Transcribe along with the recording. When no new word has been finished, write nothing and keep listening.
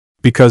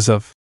Because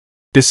of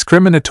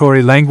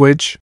discriminatory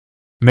language,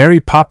 Mary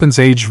Poppins'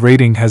 age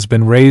rating has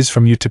been raised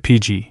from U to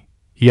PG,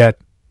 yet,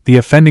 the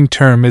offending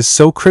term is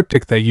so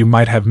cryptic that you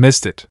might have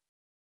missed it.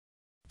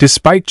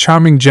 Despite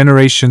charming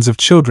generations of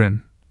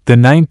children, the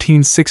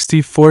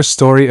 1964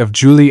 story of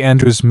Julie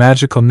Andrews'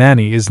 Magical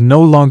Nanny is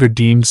no longer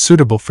deemed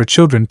suitable for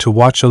children to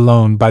watch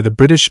alone by the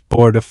British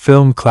Board of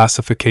Film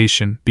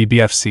Classification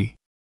 (BBFC).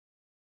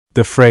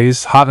 The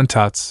phrase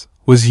Hottentots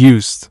was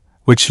used,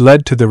 which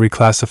led to the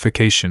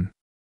reclassification.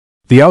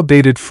 The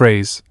outdated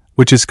phrase,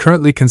 which is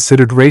currently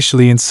considered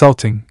racially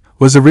insulting,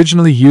 was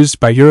originally used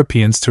by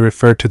Europeans to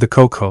refer to the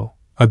Koko,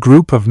 a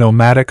group of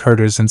nomadic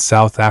herders in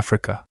South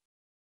Africa.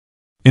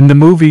 In the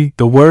movie,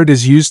 the word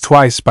is used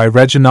twice by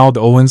Reginald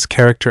Owen's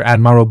character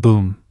Admiral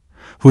Boom,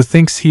 who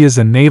thinks he is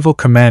a naval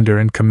commander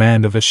in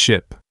command of a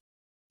ship.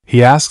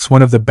 He asks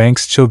one of the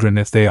bank's children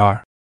if they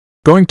are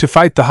going to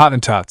fight the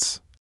Hottentots,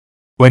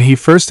 when he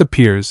first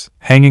appears,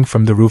 hanging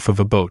from the roof of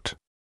a boat.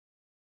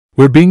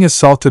 "We're being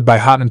assaulted by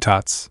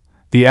Hottentots,"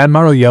 the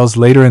Admiral yells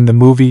later in the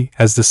movie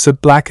as the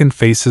soot-blackened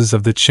faces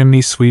of the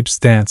chimney sweeps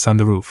dance on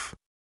the roof.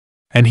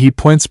 And he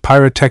points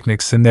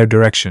pyrotechnics in their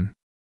direction.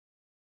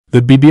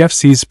 The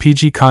BBFC's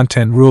PG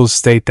content rules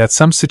state that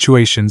some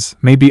situations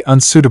may be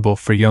unsuitable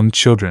for young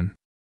children.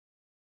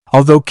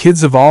 Although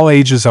kids of all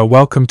ages are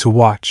welcome to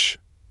watch,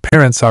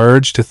 parents are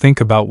urged to think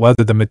about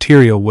whether the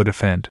material would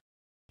offend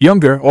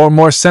younger or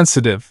more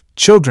sensitive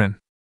children.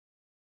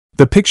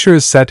 The picture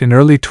is set in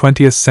early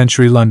 20th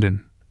century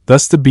London,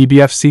 thus the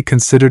BBFC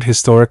considered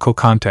historical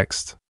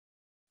context.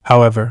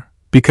 However,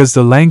 because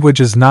the language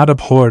is not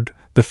abhorred,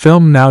 the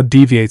film now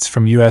deviates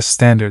from US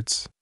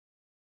standards.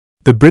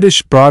 The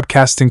British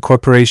Broadcasting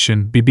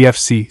Corporation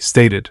 (BBFC)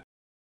 stated,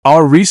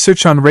 "Our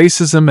research on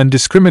racism and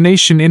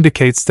discrimination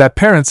indicates that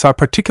parents are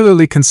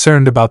particularly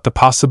concerned about the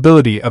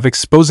possibility of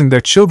exposing their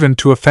children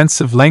to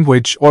offensive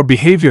language or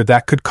behavior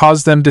that could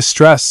cause them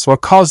distress or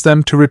cause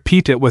them to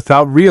repeat it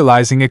without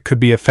realizing it could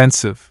be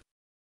offensive.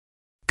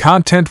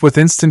 Content with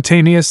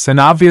instantaneous and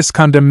obvious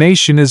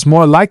condemnation is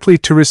more likely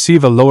to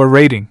receive a lower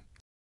rating."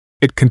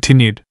 It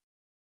continued.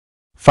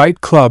 Fight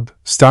Club,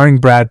 starring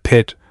Brad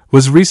Pitt,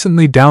 was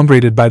recently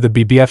downgraded by the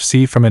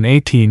BBFC from an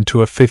 18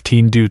 to a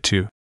 15 due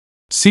to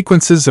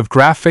sequences of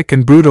graphic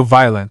and brutal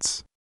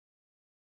violence.